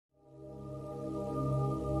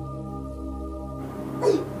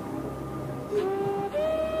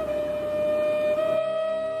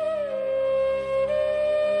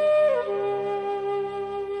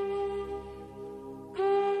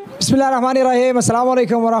बिस्मिल्लाहिर्रहमानिर्रहीम अस्सलाम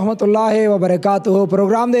वालेकुम वरहमतुल्लाहि वबरकातुहू।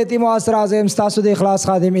 प्रोग्राम दे यतीम आवाज़ आज़म स्तासु दे इखलास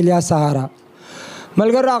खादिम इलियास सहारा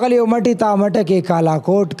मलगर रागली उमटी ता मटके काला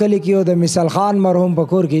कोट कली कियो द मिसल खान मरहूम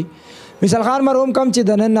पकोर की मिसल खान मरहूम कम ची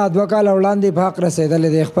दनन अदवका लवलांदी भाग रसेदल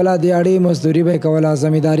दे खपला दिहाड़ी मजदूरी बे कवला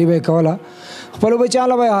जमींदारी बे कवला खपलो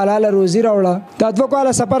बचाला बे हलाल रोजी रावला त अदवका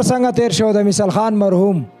वाला सफर संग तेर शो द मिसल खान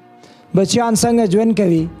मरहूम बच्चियान संग ज्वन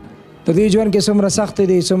कवी तो दी ज्वन के सुमरा सख्त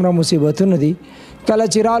दी सुमरा मुसीबतुन दी कल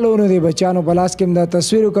चिरालो दी बच्चानो पलास के दा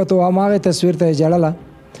तस्वीर का तो हमारे तस्वीर ते जड़ला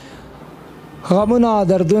गमुना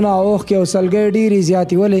दर्दुना ओख के उसलगे डीरी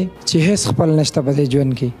ज्याती वले चिहेस खपल नश्ता पते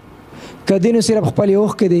ज्वन की कदिन सिर्फ खपल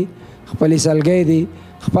ओख के दी खपल सलगे दी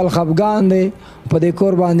खपल खफगान दे पदे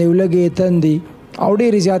कुर्बान दे उलगे तंदी औडी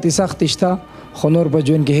रिजाती सख्त इश्ता खनूर पर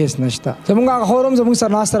ज्वन के हेस नश्ता जमुंगा खोरम जमुंग सर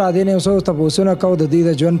नास्तर आदेने उसो तब सुना कौ दी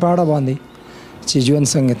द ज्वन पाड़ा बांधी ची ज्वन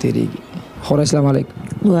संग तेरी खोर अस्सलाम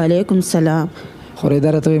वालेकुम वालेकुम सलाम खोर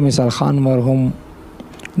इधर तो मिसाल खान मरहूम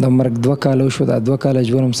द मर्ग दो कालो शो दा दो काल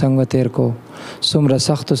ज्वन संग तेर को सुमरा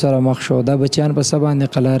सख्त सर मखशो दा बच्चान पर सबान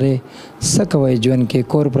कलारे सकवे ज्वन के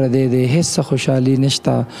कोर पर दे हिस्स खुशहाली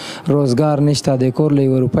निश्ता रोजगार निश्ता दे कोर ले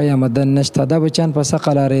रुपया मदन निश्ता दा बच्चान पर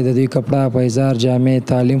सकलारे दे कपड़ा पैजार जामे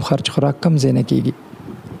तालीम खर्च खुराक कम से न कीगी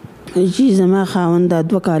जी जमा खावन दा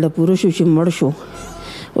दो काल पूरा शो چې مړ شو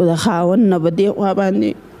او د خاون نه به دې خوا باندې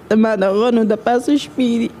ما د غنو د پاسه شپې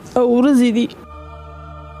دي او ورځې دي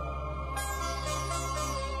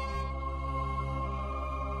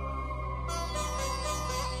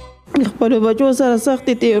خپلو بچو سره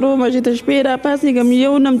سختې تېرومه چې د شپې راپاڅېږم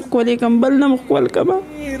یو نه م ښکلې کړم بل نه م ښکل کړمه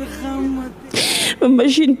په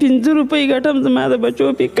مشین 5 روپۍ ګټم زما د بچو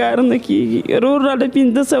پې کار نه کېږي رور راله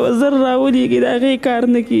 500 زر راولېږي د هغې کار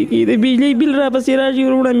نه کېږي د بجلۍ بل راپسې راشي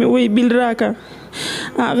وروڼه مې وایي بل راکړه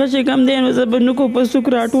هغه چې کم دی نو زه به نوکو په سوک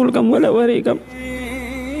راټول کړم وله ورېږم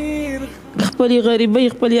خپلې غریبۍ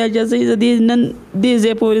خپلې عاجزۍ زه دې نن دې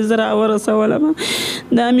ځای پورې زه راورسولم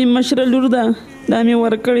دا مې مشره لور ده دا مې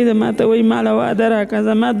ورکړې ده ما ته وایي ماله واده راکړه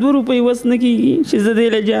زما 2 روپۍ وس نه کېږي چې زه دې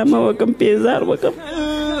له جامه وکړم پیزار وکړم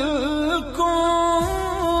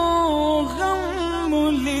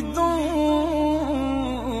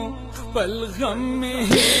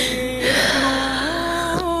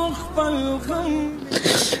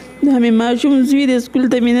دا مې ماشوم زوی دی سکول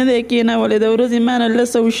ته مې نه دی کېنولی د ورځې ما نه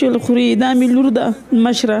 100 خوري دا مې لور ده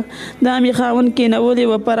مشره دا مې خاوند کېنولی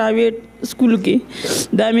وه پراویټ سکول کې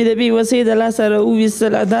دا مې د بې وسۍ د لاسه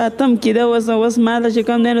راوویستله دا تم کېده اوس ماته چې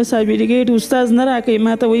کوم دی نو سابیډیکیټ استاز نه راکوي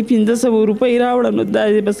ما ته وایي 500 روپۍ راوړه نو دا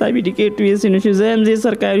دې به سابیډیکیټ ویسي نو چې زه یم ځې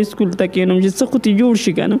سرکاري سکول ته کېنم چې څه خو ترې جوړ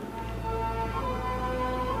شي که نه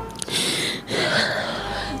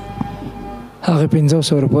هغه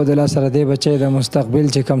 500 روپو د لاسه د بچی د مستقبل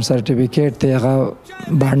چې کم سرټیفیکیټ دی هغه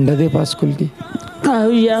بانډه دی په سکول کې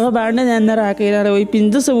هغه بانډه دی نه راکوي راله وایي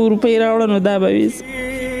 500 روپۍ راوړه نو دا به ویس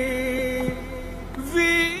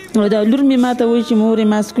او دا لور مې ما ته وایي چې مورې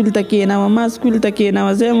ما سکول ته کېنوه ما سکول ته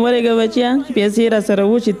کېنوه زه یم ورېږه بچیه پیسې را سره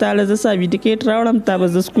و چې تا له زه سابیډیکیټ راوړم تا به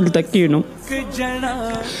زه سکول ته کېنم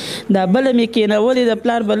دا بله مې کېنولې د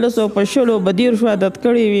پلار به 100 په 20 به 10 عادت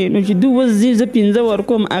کړې وي نو چې دوی اوس ځي زه 15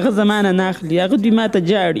 ورکوم هغه زما نه نه اخلي هغه دوی ما ته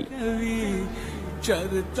جاړي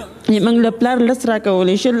موږ له پلار 10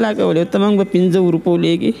 راکولی 20 راکولی ته موږ به 15 روپو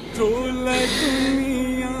لېږي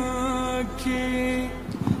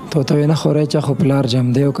تو ته نه خورای چې خو پلار جام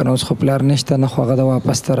دی او کنه اوس خو پلار نشته نه خو هغه د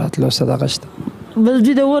واپس ته راتلو صدقه شته بس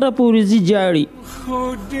دوی د وره پورې ځي جاړي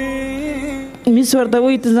میس ورته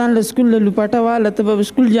وایي ته ځان له سکول له لوپټه واله ته به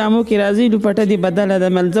سکول جامو کې راځي لوپټه دې بدله ده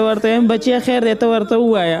مل زه ورته یم بچیه خیر دی ته ورته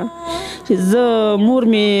ووایه چې زه مور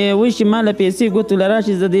مې وایي چې ما له پیسې ګوتو له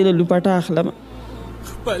راشي زه دې له لوپټه اخلم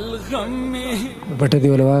لوپټه دې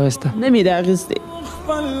ولې واخیسته نه مې ده اخیستې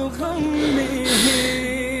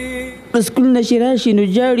سکول نه چې راشي نو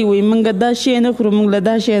جاړي وایي موږ دا شی نه خورو موږ له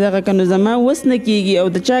دا شی دغه که نو زما وس نه کېږي او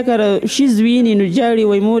د چا کره شیز ویني نو جاړي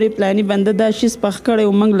وایي مورې پلاني بنده دا شیز پخ کړی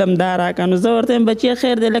و موږ له هم دا راکړه نو زه ورته یم بچیه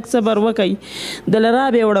خیر دی لږ صبر وکئ دله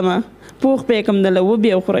رابې وړمه پوخ پې کړم دله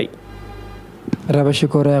وبې خورئ رابه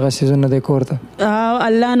شکر هغه سیزونه دی کور ته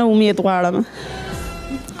الله نه امید غواړم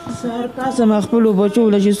سهار پاسم خپلو بچو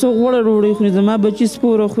له چې څوک غوړه ډوډۍ خوري زما بچي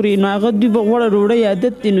سپوره خوري نو هغه دوی به غوړه ډوډۍ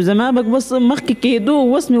عادت دي نو زما به بس مخکې کېدو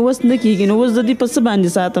اوس مې وس نه کېږي نو اوس د دوی په څه باندې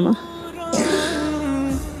ساتمه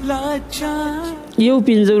یو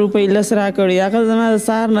 15 روپۍ 10 راکړي هغه زما د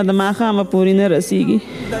سهار نه د ماښامه پورې نه رسېږي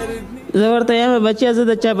زه ورته یم بچیه زه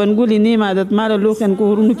د چابنګولي نیم عادت ما له لوښین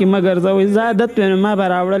کورونو کې مه ګرځوئ زه عادت ویم نو ما به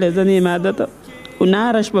راوړلی زه نیم عادت خو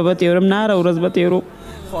ناره شپه به تېروم ناره ورځ به تېروم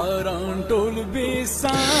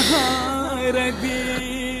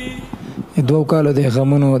 2 کالو د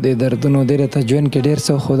غمونو د دردونو ډېره ته ژوند کې ډېر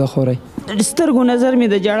څه خوده خورئ؟ سترګو نظر مې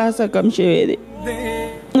د جړا څخه کم شوی دی.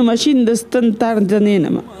 ماشین د ستن تار ته نه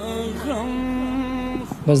ینمه.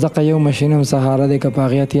 بس دغه یو ماشین هم سهاره دی که په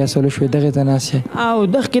هغې اتیا سلو شوې دغې ته ناست یې؟ او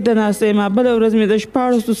دغې ته ناسته یم. بله ورځ مې د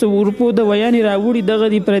 1600 اروپو دوایانې راوړي دغه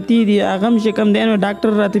دي پرتې دي. هغه هم چې کوم دی نو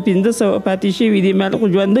ډاکټر راته 1500 پاتې شوي دي. ما خو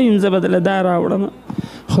ژوندی یم، زه به دله دا راوړم.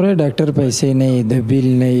 خورئ ډاکټر پیسې نه وي، د بیل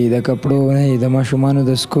نه وي، د کپړو نه وي، د ماشومانو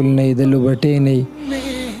د سکول نه وي، د لوبټې نه وي،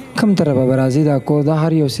 کوم طرفه به راځي دا کور؟ دا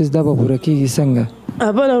هر یو څیز دا به پوره کېږي څنګه؟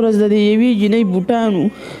 بله ورځ د یوې جینۍ بوټانو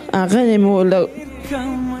هغه مې وله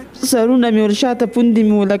سرونه مې ور شاته پوندې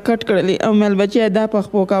مې وله کټ کړلې او مې بچیه دا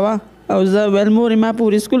پخپو کوه او زه ویل مورې ما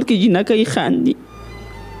پورې سکول کې جینکۍ خاندي.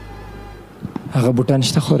 هغه بوټان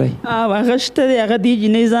شته خورئ؟ او هغه شته دی. هغه دې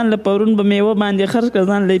جینۍ ځان له پرون به میوه باندې خرڅ کړه،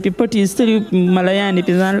 ځان له یې پې پټې ایستلي ملیانې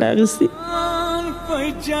پې ځان له اخیستې.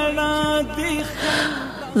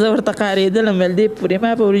 زه ورته قارېدلم ویل دې پورې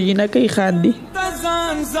ما پورې جینکۍ خاندي.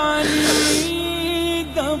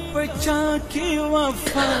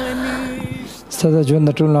 ستا د ژوند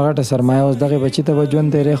د ټولو نه غټه سرمایه اوس دغې بچي ته به ژوند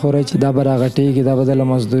تېری خورئ چې دا به راغټېږي، دا به دله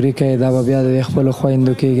مزدوري کوي، دا به بیا د خپلو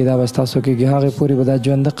خویندو کېږي، دا به ستاسو کېږي، هغې پورې به دا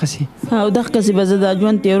ژوند دقسې او دغسې به زه دا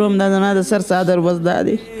ژوند تېروم. دا زما د سر څادر بس دا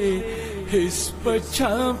دی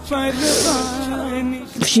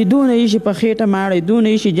چې دونه ایشي په خېټه ماړی، دونه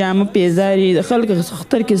ایشي جامه پیزاري، د خلک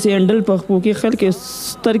ستر کې سینډل په خپو کې، خلک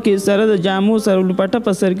ستر کې سره د جامو سره لپټه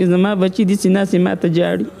په سر کې. زما بچي داسې ناسې ما ته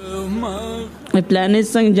جاړي پلانې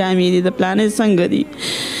څنګه جامې دي، د پلانې څنګه دي.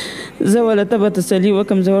 زه وله ته به تسلي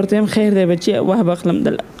وکړم. زه ورته یم خیر دی بچي واه بخلم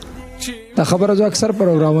دله. دا خبره زه اکثر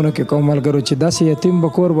پروګرامونو کې کوم ملګرو چې داسې یتیم به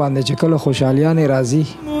کور باندې چې کله خوشحالیانې راځي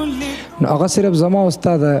نو هغه صرف زما او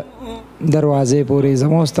ستا د دروازې پورې،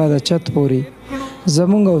 زما او ستا د چت پورې،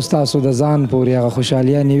 زمونږ او ستاسو د ځان پورې هغه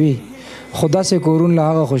خوشحالیانې وي. خو داسې کورونه له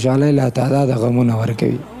هغه خوشحالۍ لا تعداده غمونه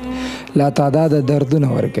ورکوي، لا تعداده دردونه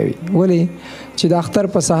ورکوي. ولې چې د اختر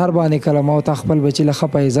په سهار باندې کله ما ورته خپل بچي له ښه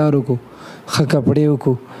پیزار وکړو، ښه کپړې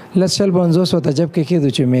وکړو، 150 ته جب کې کېدو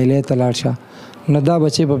چې میلې ته لاړ شه، نو دا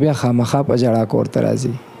بچی به بیا خامخا په ژړا کور ته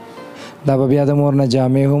راځي. دا به بیا د مور نه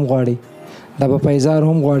جامې هم غواړي، دا به پیزار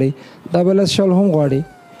هم غواړي، دا به 100 هم غواړي.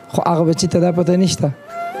 خو هغه بچي ته دا پته نشته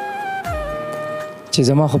چې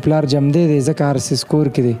زما خو پلار جمدی دی ځکه هر څیز کور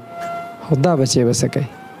کې دی. خو دا بچی به څه کوي؟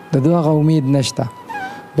 د دوی هغه امید نشته.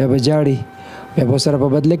 بیا به جاړي، بیا به سره په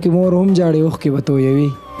بدله کې مور هم جاړي، اوښکې به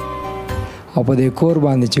تویوي. او په دې کور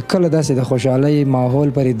باندې چې کله داسې د خوشحالۍ ماحول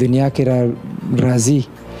پرې دنیا کې راځي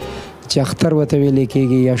چې اختر ورته ویلې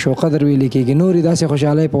کېږي یا شوقدر ویلې کېږي، نورې داسې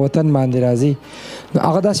خوشحالۍ په وطن باندې راځي، نو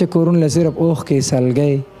هغه داسې کورونه له صرف اوښکې،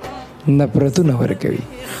 سلګۍ، نفرتونه ورکوي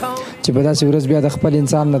چې په داسې ورځ بیا د خپل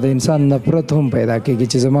انسان نه د انسان نفرت هم پیدا کېږي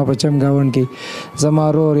چې زما په چم ګاونډ کې زما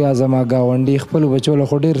رور یا زما ګاونډي خپلو بچو له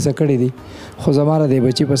خو ډېر څه کړي دي، خو زما د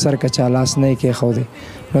بچي په سر که چا لاس نه یې کېښودی.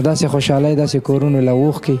 نو داسې خوشحالۍ داسې کورونو له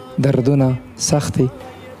اوښکې، دردونه، سختې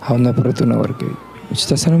او نفرتونه ورکوي. چې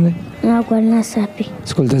تا څه نوم دی؟ ګلناز صافي.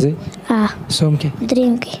 سکول ته ځئ؟ څوم کې؟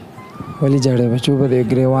 درېیم کې. ولې ژاړئ بچو؟ به د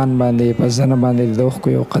ګریوان باندې په زنه باندې د اوښکو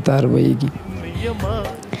یو قطار بهیږي.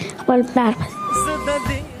 خپل پلار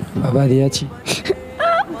بابا دې یاد شي.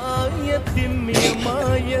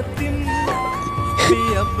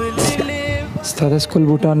 ستا د سکول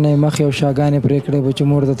بوټان نه یې مخ یو شاګانې پرې کړې به چې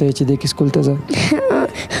مور ته ته یې چې دې کې سکول ته ځه.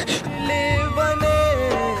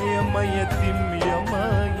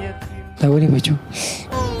 دا ولې بچو؟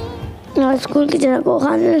 سکول کې جنګ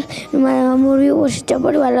خواندل نو مور وی اوس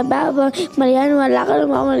چپړ والا بابا مریان والا غل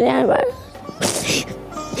ما مریان والا.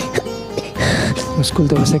 سکول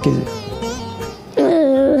ته وسه کې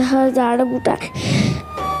زاړه بوټان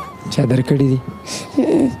چا درکړي دي؟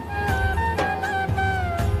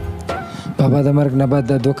 بابا د مرګ نه بعد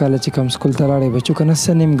د 2 کاله چې کوم سکول ته لاړې بچو که نه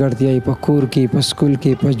څه نیمګړتیاوي په کور کې، په سکول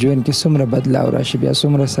کې، په ژوند کې څومره بدلاو راشي، بیا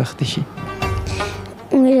څومره سختي شي.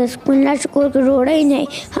 سکول لاړ شو کور کې ډوډۍ نه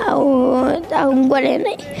او ګولۍ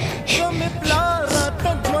نه.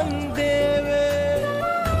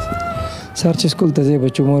 سهار چې سکول ته ځې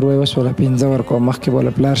بچو مور وایي اوس وله 15 ورکوه، مخکې به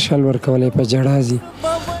وله پلار 100 ورکولی، په ژړا ځي.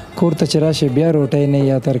 کور ته چې راشي بیا روټۍ نه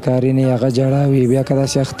یا ترکاري نه، هغه ژړا وي. بیا که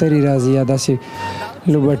داسې اختري راځي یا داسې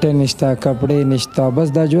لوبټۍ نشته، کپړې نشته، بس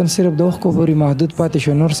دا ژوند صرف د اوښکو پورې محدود پاتې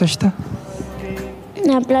شو، نور څه شته؟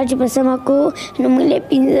 پلار چې په سمه کو نو موږ له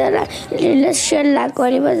 15 لاک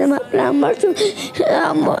ورې به زما پلار مړ شو.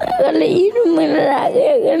 هغه نو موږ راغی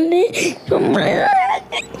هغه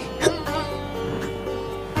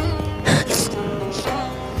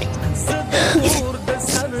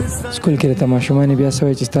سکول کې راته ماشومانې بیا څه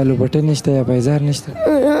وایي چې ستا لوبټۍ نشته یا پیزار نشته؟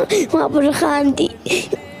 ما پر خاندي.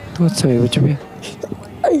 ته څه وایې بچو بیا؟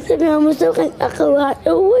 زه بیا مستقل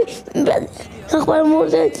هغه وایي خپل مور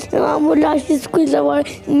ته مور لاړ شي سکول ته وایي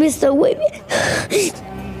مس ته وایي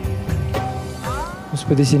اوس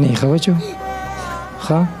په دې سي نه ښه بچو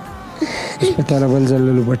ښه اوس په تاله بل ځل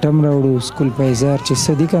لوبټم راوړو سکول په هزار چې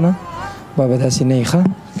څه دي که نه بابا داسې نه یې ښه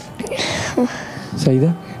صحیح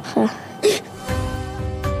ده ښه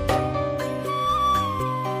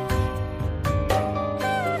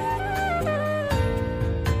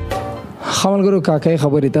ملګرو کاکۍ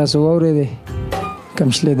خبرې تاسو واورېدې کم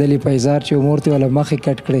شلېدلې پیزار چې مور ته وله مخې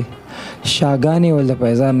کټ کړې شاګانې ول د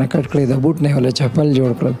پیزار نه کټ کړې د بوټ نه وله چپل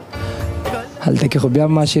جوړ کړل هلته کې خو بیا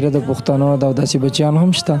معاشره د پښتنو د داسې بچیان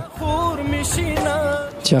هم شته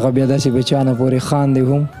چې هغه بیا داسې بچیانو پورې خاندي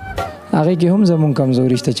هم هغې کې هم زمونږ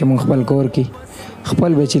کمزوري شته چې مونږ خپل کور کې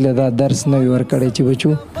خپل بچي له دا درس نه وي ورکړی چې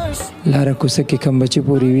بچو لاره کوڅه کې کم بچي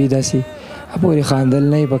پورې وي داسې پورې خاندل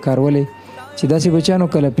نه یې پکار ولې چې داسې بچیانو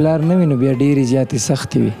کله پلار نه وي نو بیا ډېرې زیاتې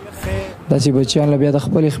سختې وي داسې بچیان له بیا د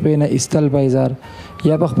خپلې خپې نه ایستل پیزار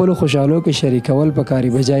یا په خپلو خوشحالو کې شریکول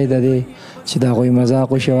پکاري بجای د دې چې د هغوی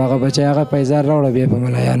مذاق وشي او هغه بچی هغه پیزار راوړه بیا په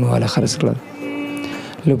ملایانو والا خرڅ کړل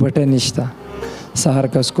لوپټه نشته سهار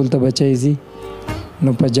که سکول ته بچی ځي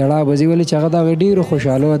نو په جړا به ځي ولې چې هغه د هغې ډېرو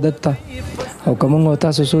خوشحالو عادت ته او که موږ او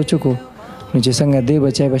تاسو سوچ وکړو نو چې څنګه دې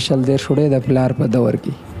بچی به 100 دېرش وړی د پلار په دور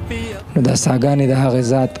کې نو دا ساګانې د هغې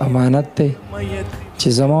ذات امانت دی چې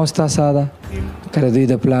زما او ستا سا ده که د دوی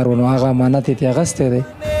د پلار و نو هغه امانت یې ترې اخیستی دی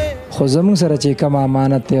خو زموږ سره چې کوم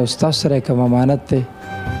امانت دی او ستاسو سره یې کوم امانت دی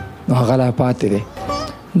نو هغه لا پاتې دی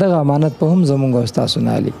دغه امانت په هم زموږ او ستاسو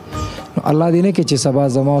نه علي نو الله دې نه کړي چې سبا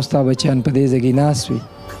زما او ستا بچیان په دې ځای کې ناست وي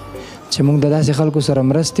چې موږ د داسې خلکو سره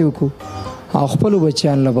مرستې وکړو او خپلو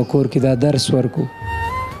بچیان له به کور کې دا درس ورکړو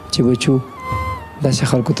چې بچو داسې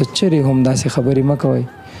خلکو ته چرې هم داسې خبرې مه کوئ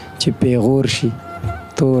چې پیغور شي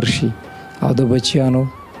تور شي او د بچیانو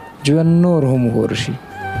ژوند نور هم غور شي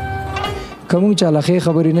که موږ چاله ښې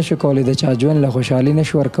خبرې نشو کولی د چا ژوند له خوشحالي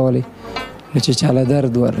نشو ورکولی نو چې چاله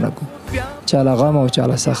درد ورنکو چاله غم او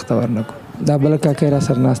چاله سخته ورنکو دا بله کاکۍ را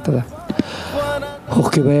سر ناسته ده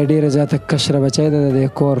اوښکې به یې ډېره زیاته کشره بچی ده د دې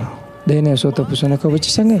کور دی نه یې څو تپوسونه کوه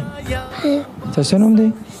بچي څنګه یې ستا څه نوم دی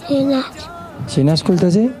سینا سکول ته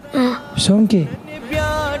ځې څوم کې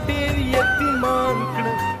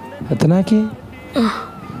اتنا کې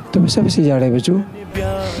ته په څه پسې ژاړې بچو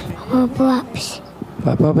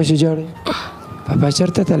پاپا پسې ژاړې پاپا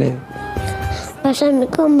چېرته تللی په سمه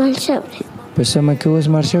کې مړ شوی په سمه کې اوس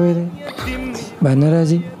مړ شوی دی به نه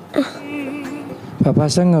راځي پاپا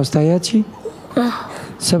څنګه اوس تا یاد شي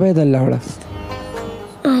څه به یې دلته وړه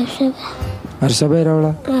هر څه به یې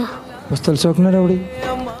راوړه اوس تل څوک نه راوړي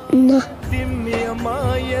نه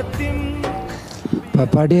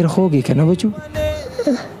پاپا ډېر خوږ یې که نه بچو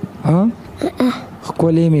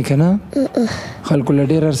ښکلی مې که نه خلکو له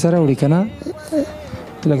ډېر هر څه راوړي که نه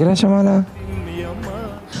ته لږ راشه ماله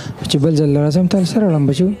چې بل ځل راځم تل څه راوړم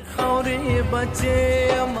بچو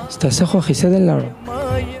ستا څه خوښي څه دلته وړم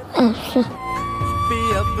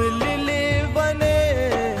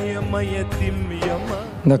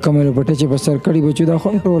دا کومه لوپټه چې په سر کړي بچو دا خو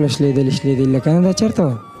هم ټوله شلېدلې لکه نه دا چېرته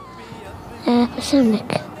وه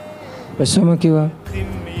په سمه کې وه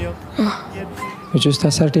بچو ستا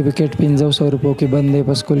سرټیفیکېټ 500 روپو کې بند دی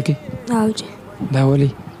په سکول کې دا ولې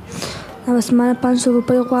بس ما 500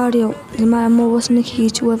 روپۍ غواړي او زما مور اوس نه کېږي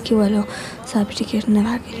چې وکړي ولو سرټیفیکېټ نه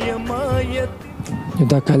راکړي نو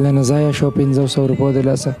دا کال نه ضایع شو 500 روپو د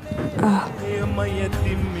لاسه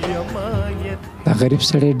دا غریب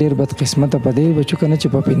سړی ډېر بدقسمته په دی بچو که نه چې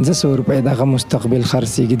په 500 روپۍ دغه مستقبل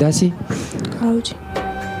خرڅېږي داسې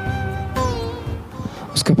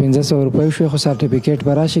اوس که 500 روپۍ شوې خو سرټیفیکېټ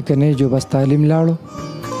به راشي که نه جو بس تعلیم لاړو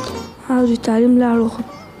او جی تعلیم لاړو خو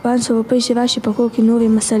 500 روپۍ چې راشي په کور کې نورې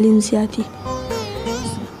مسلې هم زیاتې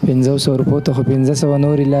 500 روپو ته خو 500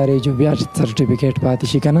 نورې لارې جو بیا سرټیفیکېټ پاتې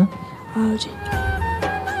شي که نه جی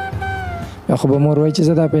بیا خو به مور وایي چې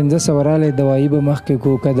زه دا 500 رالی دوایي به مخکې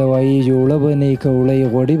کو که دوایي جوړه به نه وي که وړی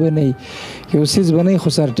غوړي به نه وي یو څیز به نه وي خو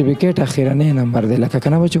سرټیفیکېټ اخرنی نمبر دی لکه که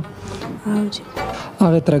نه بچو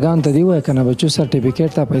هغې ترګان ته دې ووایه که نه بچو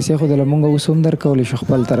سرټیفیکېټ ته پیسې خو دله مونږ اوس هم درکولی شو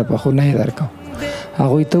خپل طرفه خو نه یې درکو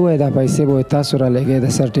هغوی ته ووایه دا پیسې به تاسو رالیږئ د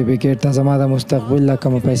سرټیفیکېټ ته زما د مستقبل دا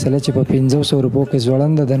کومه فیصله چې په 500 روپو کې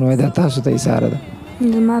ځوړنده ده نو دا تاسو ته ایساره ده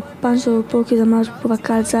زما 500 روپو کې زما پوره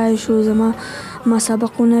کال ضایع شو زما ما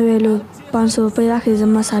سبق ونه ویلو 500 روپۍ راکړئ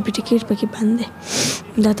زما سرټیفیکېټ پکې بند دی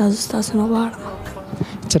دا تاسو نه غواړم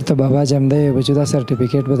چېرته بابا جمده یې بچو دا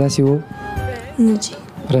سرټیفیکېټ به داسې و نه جي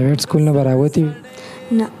پرایویټ سکول نه به راوتې وي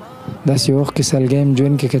نه داسې وخت کې سلګۍ هم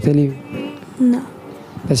ژوند کې کتلي وي نه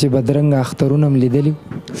داسې بدرنګه اخترونه هم لیدلي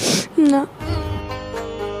نه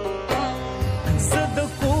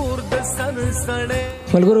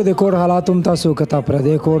ملګرو د کور حالات هم تاسو کته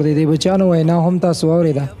پردې کور دی د بچیانو وینا هم تاسو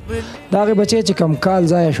واورېده د هغې بچی چې کم کال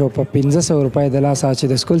ضایع شو په 500 روپۍ د لاسه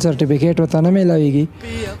چې د سکول سرټیفیکیټ ورته نه میلاویږي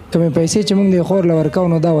کومې پیسې چې موږ د خور له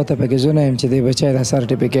ورکوو نو دا ورته پکې زه نه یم چې د بچی دا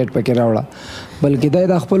سرټیفیکیټ پکې راوړه بلکې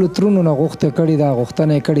دی د خپلو ترونو نه غوښته کړي دا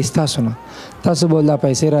غوښتنه یې کړي ستاسو نه تاسو به دا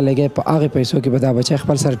پیسې رالېږئ په هغې پیسو کې به دا بچی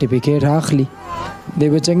خپل سرټیفیکیټ اخلي د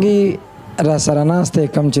بچنګي را سره ناست دی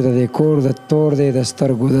کم چې د دې کور د تور دی د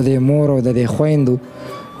سترګو د دې مور او د دې خویندو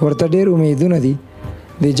ورته ډېر امیدونه دي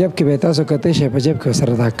د جب کې به تاسو کتی شئ په جب کې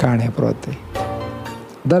سره دا کاڼی پروت دی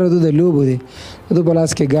دا د د لوبو دی د په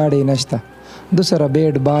لاس کې ګاډۍ نشته د سره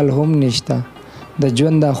بیټ بال هم نشته د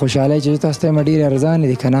ژوند دا خوشحالۍ چې تاسو ته یې ډېرې ارزانې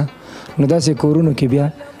دي که نه نو داسې کورونو کې بیا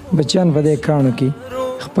بچیان په دې کاڼو کې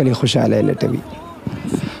خپلې خوشحالۍ لټوي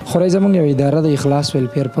خورای زموږ یو اداره د اخلاص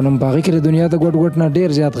ویلفیر په نوم په هغې کې د دنیا د ګوټ ګوټ نه ډېر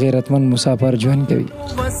زیات غیرتمند مسافر ژوند کوي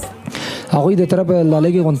هغوی د طرفه لا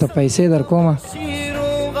لږې غونته پیسې در کومه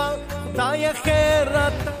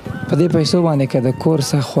په دې پیسو باندې که د کور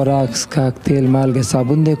څخه خوراک څښاک تیل مالګه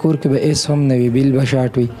صابون دی کور کې به هېڅ هم نه وي بیل به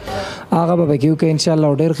شاټ وي هغه به پکې وکړئ انشاءالله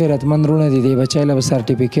او ډېر خیرتمند وروڼه دي دې بچی له به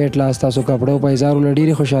سرټیفیکیټ لاس تاسو کپړو پیزارو له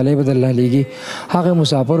ډېرې خوشحالۍ به درله لیږي هغې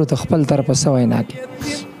مسافرو ته خپل طرفه څه وینا کړي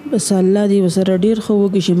بس الله دې ورسره ډېر ښه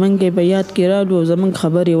وکړي چې موږ یې په یاد کې رالو او زموږ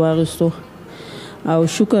خبرې واخیستو او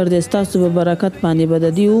شکر دی ستاسو په برکت باندې به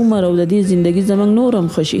د دې عمر او د دې زندګي زموږ نور هم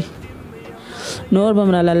ښه شي نور به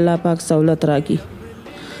مراله الله پاک سهولت راکړي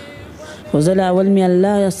خو زه له اول مې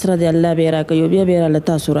الله سره دی الله به یې راکوي او بیا به یې راله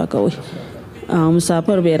تاسو راکوئ او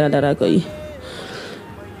مسافر به یې راله راکوي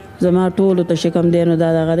زما ټولو ته چې کوم دی نو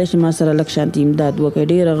دا دغه دی چې ما سره لږ شانتي امداد وکړي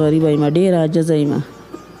ډېره غریبه یم ډېره عاجزه یم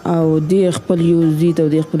او دې خپل یو زیت او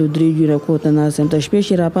دې خپلو درې جونکو ته ناست یم ته شپې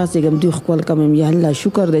چې راپاڅېږم دوی ښکل کم یم یا الله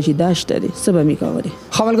شکر دی چې دا شته دی څه به مې کولې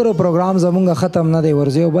ښه ملګرو پروګرام زموږ ختم نه دی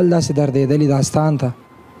ورځې او بل داسې دردېدلي داستان ته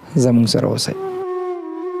زموږ سره اوسئ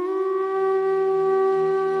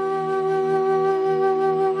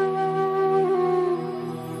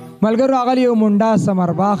ملګرو راغلی یو منډه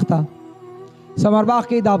سمر باغ ته سمر باغ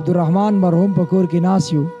کې د عبدالرحمن مرحوم په کور کې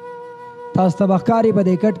ناست یو تاسو ته به ښکاري په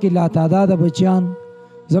دې کټ کې لاتعداده بچیان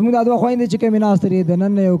زموږ دا دوه خویندې چې کومې ناستې دي د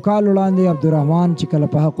نن نه یو کال وړاندې عبدالرحمن چې کله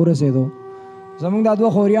په حق ورسېدو زموږ دا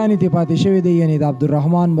دوه خوریانې ترې پاتې شوې دي یعنې د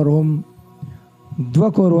عبدالرحمن مرحوم دوه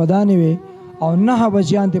کور ودانې وې او 9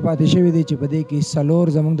 بچیان ترې پاتې شوي دي چې په دې کې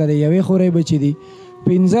 4 زموږ د یوې خورۍ بچي دي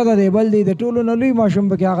 15 د دې بل دی د ټولو نه لوی ماشوم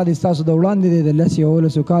پکې هغه د ستاسو د وړاندې دی د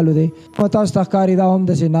 10 کالو دی او تاسو ته ښکاري دا هم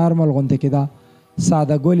داسې نارمل غوندې کې ده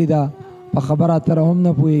ساده ګولې ده په خبره اتره هم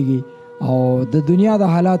نه پوهېږي او د دنیا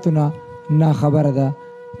د حالاتو نه ناخبره ده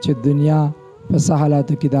چې دنیا په څه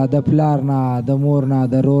حالاتو کې ده د پلار نه د مور نه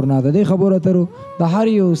د رور نه د دې خبرو اترو د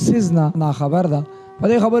هر یو څیز نه ناخبر ده په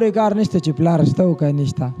دې خبرو یې کار نشته چې پلار شته او که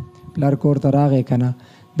نشته پلار کور ته راغی که نه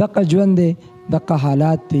دقه ژوند دی دقه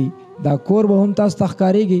حالات دی دا کور به هم تاسو ته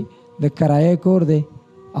ښکارېږي د کرایې کور دی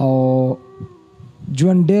او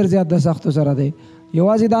ژوند ډېر زیات د سختو سره دی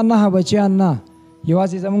یوازې دا 9 بچیان نه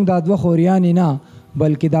یوازې زموږ دا 2 خوریانې نه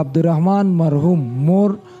بلکې د عبدالرحمن مرحوم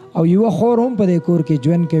مور او یوه خور هم په دې کور کې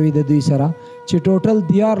ژوند کوي د دوی سره چې ټوټل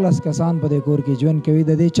 14 کسان په دې کور کې ژوند کوي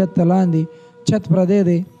د دې چت ته لاندې چت پردی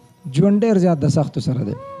دی ژوند ډېر زیات د سختو سره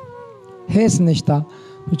دی هیڅ نشته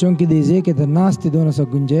چونکې دې ځای کې د ناستې دونه څه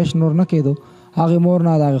ګنجایش نور نه کېدو هغې مور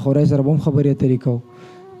نه د هغې خورۍ سره به هم خبرې اترې کوو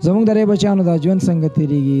زموږ د دې بچیانو دا ژوند څنګه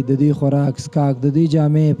تېرېږي د دوی خوراک څښاک د دوی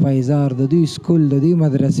جامې پایزار د دوی سکول د دوی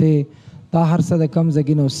مدرسې دا هر څه د کم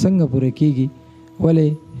ځګي نه څنګه پوره کېږي ولې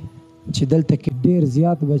چې دلته کې ډېر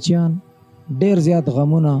زیات بچیان ډېر زیات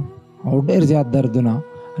غمونه او ډېر زیات دردونه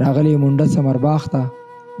راغلي منډه سمر باغ ته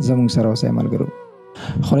زموږ سره اوسئ ملګرو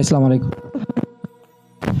خورۍ السلام علیکم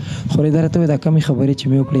خورۍ دا راته وایي دا کمې خبرې چې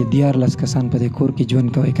مې وکړې 14 کسان په دې کور کې ژوند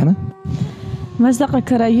کوئ که نه بس دغه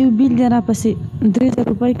کرایې بیل دی راپسې 3000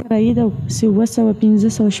 روپۍ کرایې ده او پسې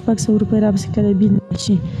 200 500 روپۍ راپسې کله بیل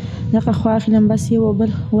شي دغه خو اخلم بس یو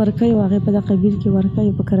بل ورکوي او هغې په دغه بیل کې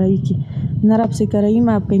ورکوي په کرایې کې نه راپسې کرایې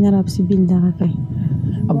معاف کوي نه راپسې بیل دغه کوي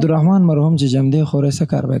عبدالرحمن مرحوم چې جمدې خورۍ څه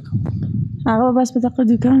کار به یې کوم هغه بس په دغه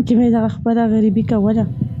دوکان کې به یې دغه خپله غریبي کوله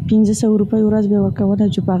 500 روپۍ ورځ به یې ورکوله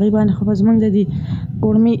چې په هغې باندې خو بس موږ د دې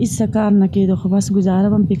کورمې هېڅ کار نه کېدو خو بس ګزاره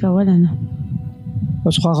به هم پرې کوله نه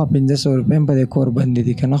اوس خو هغه 500 روپۍ هم په دې کور بندې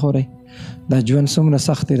دي که نه خورئ دا ژوند څومره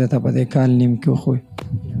سخت دی درته په دې کال نیم کې وښوئ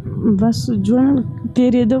بس ژوند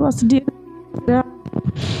تېرېده بس ډېر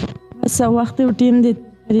بس وخت یو ټیم دی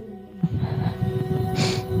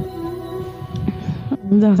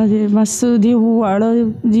دغه دی بس دی واړه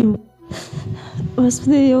دی بس په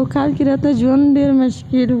دې یو کال کې راته ژوند ډېر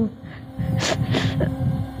مشکل و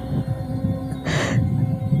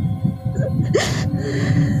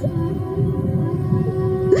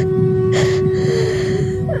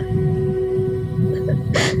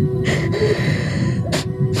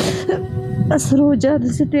روژه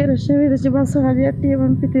داسې تېره شوې ده چې بس غلیات ټیم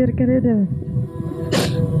هم پې تېر کړی دی.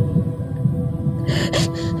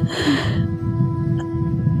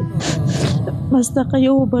 بس دغه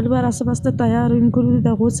یو بل به راسه بس ته تیار ویم ګلو د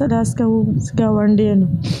غوڅه لاس کوو ګاونډیانو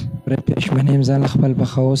پېشمنې یم ځان خپل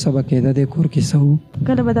پخوو څه به کېده دې کور کې څه وو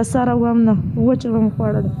کله به د سره وم نه وچه به مې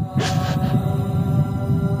خوړله.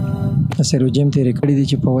 داسې روژې هم تېرې کړي دي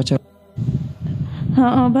چې په وچه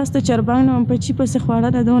بس د چربان هم په چي پسې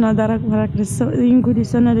خوړله دونه درک ورک اینګوري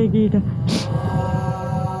څه نه لګېده.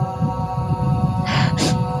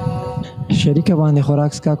 شریکه باندې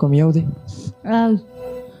خوراک څښاک هم یو دی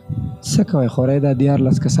څه کوئ خورئ دا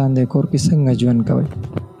 14 کسان دی کور کې څنګه ژوند کوئ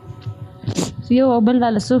یو او بل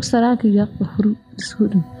لاله څوک سره راکړي یخ به خورو څښو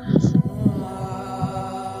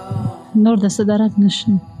نور د څه درک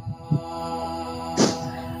نشته.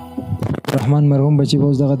 رحمان مرحوم بچي به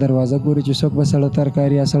اوس دغه دروازه ګوري چې څوک به سړه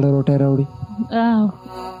ترکاري یا سړه روټۍ راوړي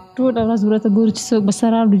ټوله ورځ ورته ګوري چې څوک به څه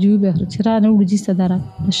راوړي جوي به چې را نه وړي څه درک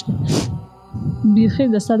نشته بیخي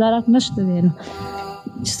د څه درک نشته دی نو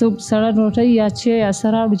چې څوک سړه روټۍ یا چای یا څه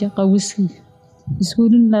راوړي چې هغه وڅښي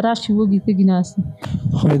سکولونو نه راشي وږي تږي ناست دي.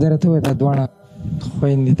 خو یې درته ووایه دا دواړه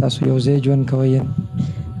خویندې تاسو یو ځای ژوند کوئ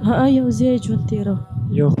یو ځای ژوند تېرو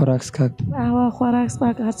یو خوراک څښاک خوراک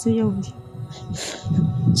څښاک هر څه یو دي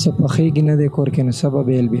څه پخېږي نه دی کور کې نو څه به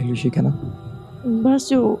بیل بیل وشي که نه بس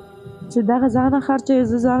یو چې دغه ځانه خرچه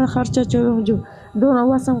زه ځانه خرچه چوم جو دونه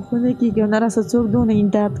وسم خو نه کېږي او نه راسه څوک دونه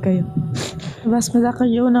امداد کوي بس په دغه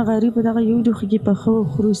یو نه غریب په دغه یو ډوښي کې پخه او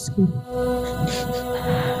خروس کړي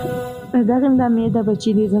دغه هم دا معده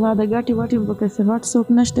بچي دي زما د ګټې وټې په کسې غټ څوک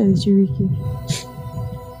نشته دی چې وکړي.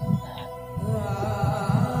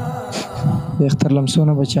 د اختر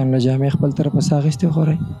لمسونه بچیان له جامې خپل طرفه څه اخیستې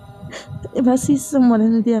خورئ بس هېڅ هم وله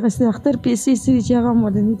نه دي اخیستې اختر پیسې څه دي چې هغه هم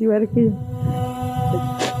وله نه دي ورکړي.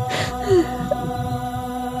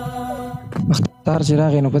 اختر چې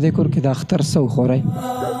راغی نو په دې کور کې د اختر څه وخورئ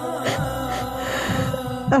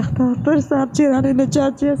اختر سهار چې راغی نه چا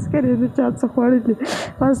چیس کړی نه چا څه خوړلي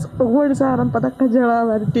بس غوړ سهار هم په دغه ژړا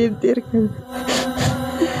باندې ټیم تېر کړی.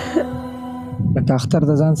 لکه اختر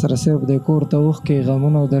د ځان سره صرف د کور ته اوښکې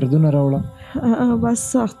غمونه او دردونه راوړه بس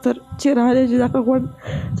اختر چې راغلی چې دغه غونډ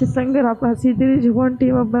چې څنګه راپاڅېدلي چې غونډ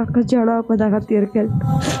ټیم هم په ژړا په دغه تېر کړی.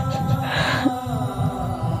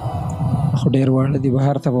 خو ډېر واړه دي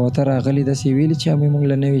بهر ته به ورته راغلي داسې ویلي چې امې موږ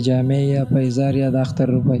له نوې جامې یا پیزار یا د اختر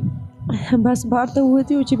روپۍ بس بهر ته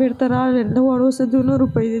ووتي وو چې بیرته راغلل د وړو څه 2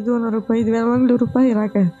 روپۍ دي 2 روپۍ دي موږ له روپۍ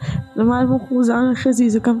راکړه زما موږ خو ځان ښځې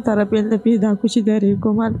زه کوم طرف یې نه پیدا کړو چې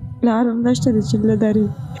درېږو ما پلار هم نشته دی چې له درېږو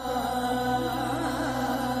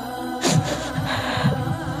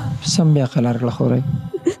سم بیا قلار کړه خورئ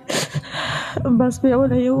بس بیا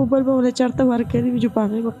وله یو بل به وله چېرته ورکړي وي چې په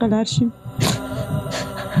هغې به قلار شي.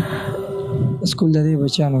 سکول د دې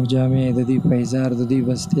بچیانو جامې د دې پیزار د دې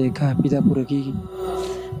بستې کاپي دا پوره کېږي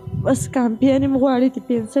بس کامپیان هم غواړي ته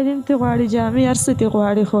پنسل هم ته غواړي جامې هر څه ته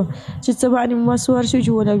غواړي خو چې څه باندې وس ورشي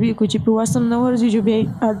چې ولوي کو چې په وس هم نه ورځي چې بیا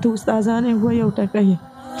هلته استادان یې وایي او ټکوي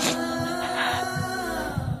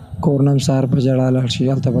کور نه هم سهار په ژړا لاړ شي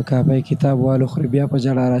هلته به کاپۍ کتاب والو خوري بیا په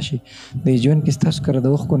ژړا راشي د ژوند کې ستاسو کره د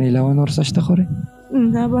اوښکو نه علاوه نور څه شته خورئ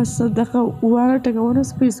نه بس دغه واړه ټکونه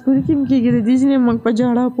په سکول کې هم کېږي د دې ځینې موږ په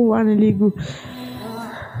ژړا په وانه لیږو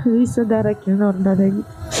هېڅ درک یې نور نه لګي.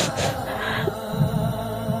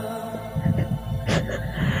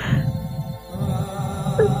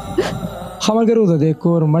 ښه ملګرو د دې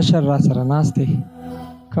کور مشر را سره ناست دی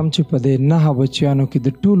کوم چې په دې 9 بچیانو کې د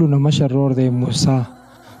ټولو نه مشر ورور دی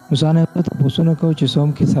موسی نه تپوسونه کوو چې څوم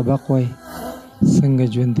کې سبق وایي څنګه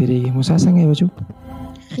ژوند تېرېږي موسی څنګه یې بچو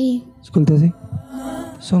سکول ته ځې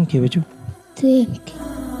څوم کې بچو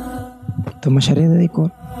ته مشر یې د دې کور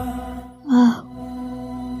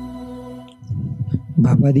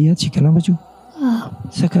بابا دې یاد شي که نه بچو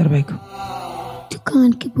څه کار به یې کوو دکان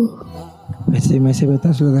کې به پیسې به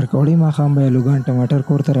تاسو له درکوړې ماښام به یې لوګان ټماټر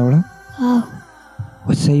کور ته راوړه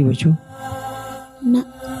اوس صحیح بچو نه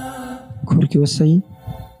کور کې اوس صحیح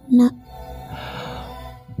نه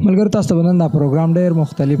ملګرو تاسو ته به نن دا پروګرام ډېر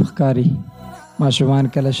مختلف ښکاري ماشومان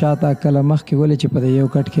کله شاته کله مخکې ولې چې په دې یو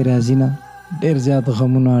کټ کې راځي نه ډېر زیات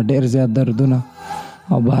غمونه ډېر زیات دردونه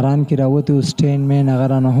او باران کې راوتي اوس سټینډ مین هغه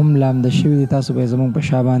رانه هم لامده شوي دي تاسو به یې زموږ په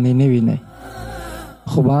شا باندې نه وینئ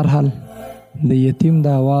خو بهرحال د یتیم د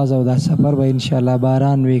اواز او دا سفر به انشاءالله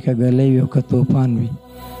باران وي که ګلی وي او که طوفان وي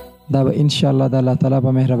دا به انشاءالله د الله تعالی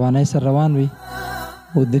په مهربانۍ سره روان وي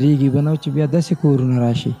او درېږي به نه چې بیا داسې کورونه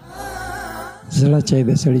راشي زړه چې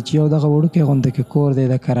د سړي چې یو دغه وړوکی غونده کې کور دی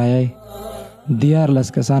د کرایه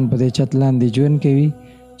 14 کسان په دې چت لاندې ژوند کوي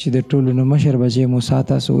چې د ټولو نه مشر بچی موسی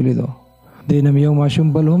تاسو ولیدو دې نه یو ماشوم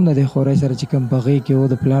بل هم د دې خورۍ سره چې کوم په غېږ کې و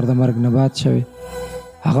د پلار د مرګ نه بعد شوی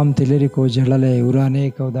هغه هم ترې لرې کو ژړلی ورانه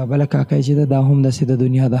یې کو دا بله کاکۍ چې ده دا هم داسې د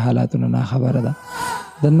دنیا د حالاتو نه ناخبره ده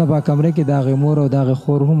دننه په کمره کې د هغې مور او د هغې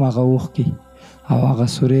خور هم هغه اوښکي او هغه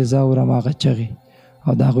سورې زاورم هغه چغې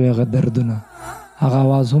او د هغوی هغه دردونه هغه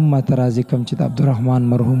اواز هم ماته راځي کوم چې د عبدالرحمن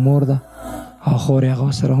مرحوم مور ده او خور یې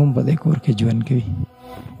هغه سره هم په دې کور کې ژوند کوي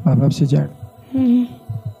بابا پسې جاړ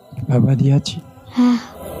بابا دې یاد شي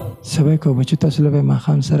څه به یې کوو بچو تاسو له به یې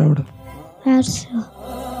ماښام سره وړه هر څه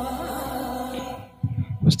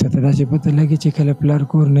اوس ته داسې پته لګي چې کله پلار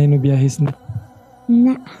کور نه نو بیا هېڅ نه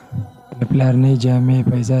نه د پلار نه جامې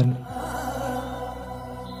پیزار نه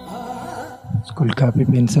سکول کاپي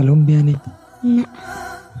پنسل هم بیا نه نه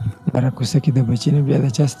بره کوڅه کې د بچي نه بیا د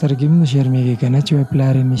چا سترګې هم نه شرمېږي که نه چې وایي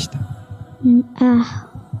پلار یې نشته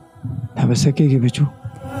دا به څه کېږي بچو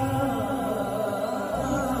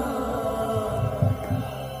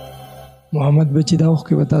محمد بچي دا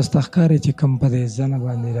اوښکې به تاسو ته ښکاري چې کوم په دې زنه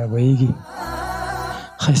باندې را بهیږي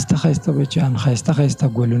ښایسته ښایسته بچیان ښایسته ښایسته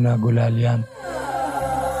ګلونه ګلالیان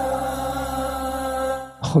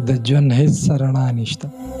خو د ژوند هېڅ څه رڼا نشته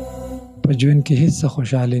په ژوند کې هېڅ څه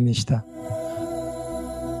خوشحالي نشته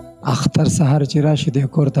اختر سهار چې راشي دې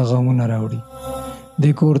کور ته غمونه راوړي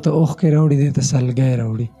دې کور ته اوښکې راوړي دې ته سلګی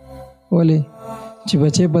راوړي ولې چې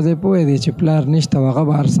بچی په دې پوه دی چې پلار نشته هغه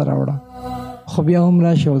به هر څه راوړه خو بیا هم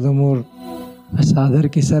راشي او د مور څادر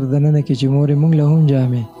کې سر دننه کې چې مور یې مونږ له هم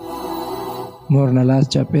جامې مور نه لاس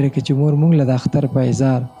چاپېره کې چې مور مونږ له د اختر په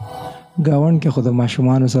اظهار ګاونډ کې خو د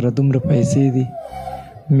ماشومانو سره دومره پیسې دي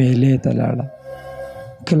میلې ته لاړه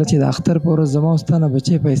کله چې د اختر په ورځ زما او ستا نه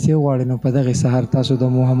بچې پیسې وغواړي نو په دغې سهار تاسو د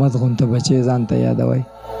محمد غونته بچې ځان ته یادوئ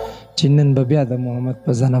چې نن به بیا د محمد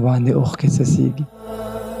په زنه باندې اوښکې څڅېږي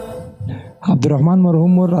عبدالرحمن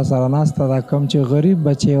مرحوم مور را سره ناسته ده کوم چې غریب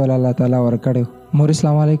بچې ول الله تعالی ورکړی مور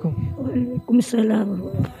السلام علیکم وعلیکم السلام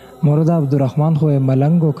مور د عبدالرحمن خو یې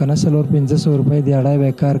ملنګ و که نه 400-500 روپۍ د اړی به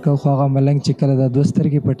یې کار کو خو هغه ملنګ چې کله د دوه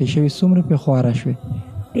سترګې پټې شوي څومره پې خواره شوې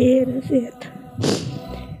ډېره زیاته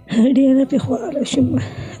ډېره پې خواره شوم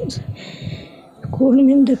کور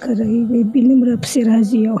مې هم د کرایي دی بیل هم راپسې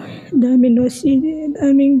راځي او دا مې نوسي دی دا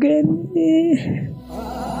مې ګرم دی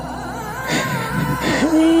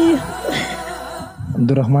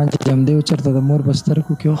عبدالرحمن چې جمدی و چېرته د مور په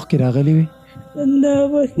سترګو کې اوښکې راغلي وي دا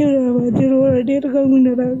وختې راباندې وروره ډېر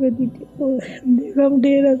غمونه راغلي دي غم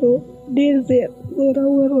ډېره ډېر زیات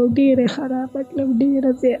زورور او ډېره خراب مطلب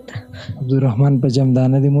ډېره زیاته عبدالرحمن په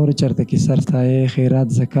جمدانه د مور چېرته کې سرسایې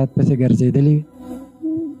خیرات زکات پسې ګرځېدلي وي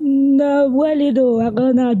دا والد و هغه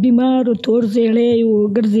نه بیمار و تور زیړی و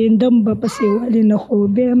ګرځېدم به پسې والي نه خو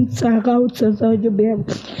بیا هم څه هغه او څه زه بیا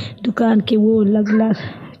دکان کې و لږ لا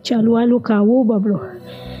چالوالو کاوه ببلو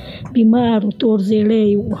بیمار و تور زیړی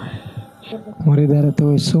و مورې دا راته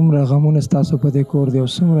وایي څومره غمونه ستاسو په دې کور دی او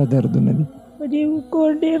څومره دردونه دي په دې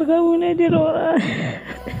کور ډېر غمونه دي وروره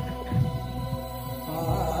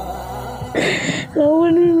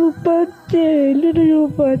غمونه مې پات دی لرې مې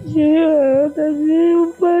پات دی داسې مې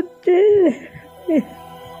پات دی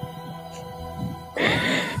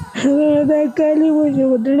دا کالي مو چې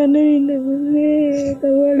ودړه نه وي نه د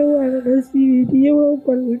واړه واړه نصیب دي یو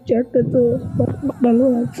پل چاته تو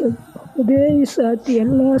بلوان څه خدای ساتي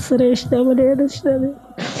الله سره شته بلې نشته دی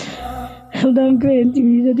دا هم ګران چې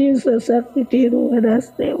وي د دې سختې تېر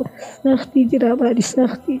وراستی سختي چې را باندې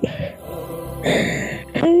سختي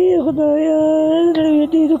ای خدایا زړه مې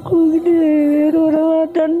ډېر کوږ دی وروره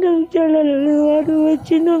وطن نه چړل واده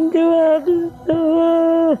بچي نوم دې واخیسته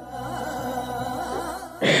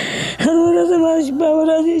وروره زما شپه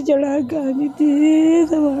ورځې ژړاګانې دي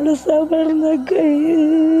زما له صبر نه کوي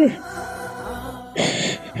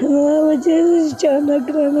زما بچی چا نه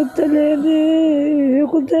ګرانه تللی دی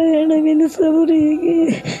خدایه نه مې نه صبرېږي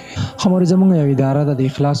خبرې زموږ یو اداره ده د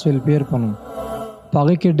اخلاص ویلفیر په نوم په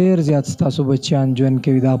هغې کې ډېر زیات ستاسو بچیان ژوند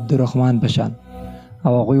کوي د عبدالرحمن په شان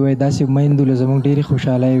او هغوی وایي داسې میندو له زموږ ډېرې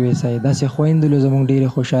خوشحالۍ ویسئ داسې خویندو له زموږ ډېرې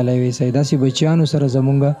خوشحالۍ ویسئ داسې بچیانو سره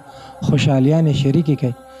زموږ خوشحالیانې شریکې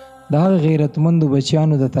کوي د هغه غیرتمندو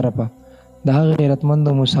بچیانو د طرفه د هغه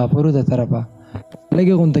غیرتمندو مسافرو د طرفه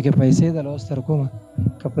لږې غونته کې پیسې د لوس تر کومه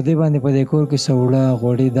که په دې باندې په دې کور کې سوړه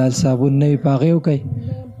غوړي دال صابون نه وي په هغې وکئ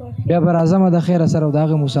بیا به راځمه د خیره سره او د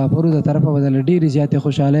هغې مسافرو د طرفه به دله ډېرې زیاتې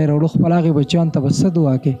خوشحالۍ راوړو خپل هغې بچیانو ته به څه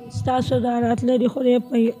دعا کوې ستاسو دا راتللي خدای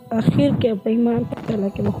په اخر کې په ایمان په تله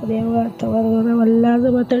کې به خدای ورته وروره والله زه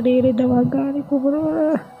به ته ډېرې دواګانې کوم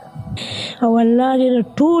وروره او الله دې له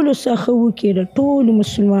ټولو څخه وکړي د ټولو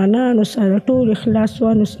مسلمانانو سره ټولو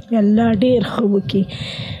اخلاصوانو سره الله ډېر ښه وکړي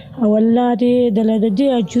او الله دې دله د دې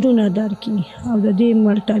اجرونه درکړي او د دې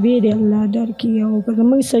مرتبې دې الله درکړي او که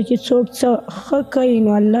زموږ سره چې څوک څه ښه کوي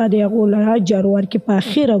نو الله دې هغو له اجر ورکړي په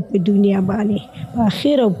آخر او په دنیا باندې په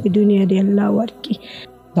آخر او په دنیا دې الله ورکړي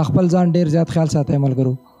د خپل ځان ډیر زیات خیال ساتئ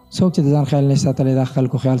ملګرو څوک چې د ځان خیال نه ساتلی د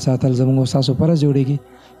خلکو خیال ساتل زموږ او ستاسو فرض جوړیږي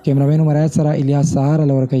کیمرامین مرایت سره الیاس سهار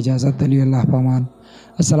له ورکه اجازه دلی الله پامان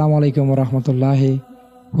السلام علیکم ورحمت الله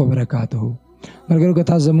وبرکاتہ ملګرو که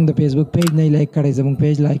تاسو زموږ د فیسبوک پیج نه لایک کړئ زموږ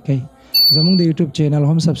پیج لایک کړئ زموږ د یوټیوب چینل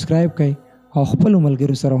هم سبسکرایب کړئ او خپلو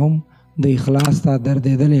ملګرو سره هم د اخلاص ته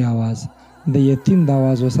دردېدلې اواز د یتیم د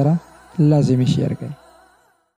اواز سره لازمي شیر کړئ